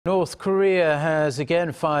North Korea has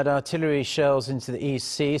again fired artillery shells into the East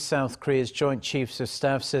Sea. South Korea's Joint Chiefs of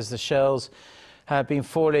Staff says the shells have been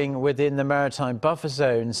falling within the maritime buffer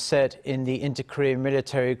zones set in the Inter-Korean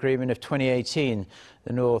Military Agreement of 2018.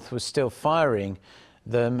 The North was still firing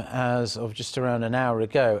them as of just around an hour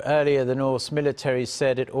ago. Earlier, the North's military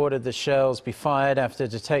said it ordered the shells be fired after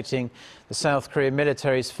detecting the South Korean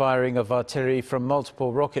military's firing of artillery from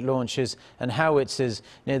multiple rocket launchers and howitzers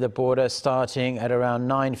near the border starting at around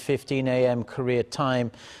 9:15 a.m. Korea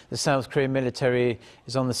time. The South Korean military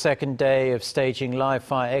is on the second day of staging live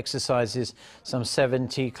fire exercises some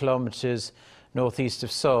 70 kilometers northeast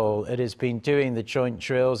of Seoul. It has been doing the joint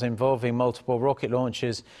drills involving multiple rocket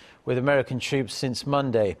launchers with American troops since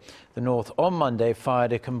Monday. The North on Monday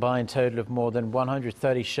fired a combined total of more than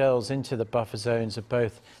 130 shells into the buffer zones of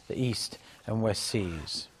both the East and West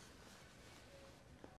Seas.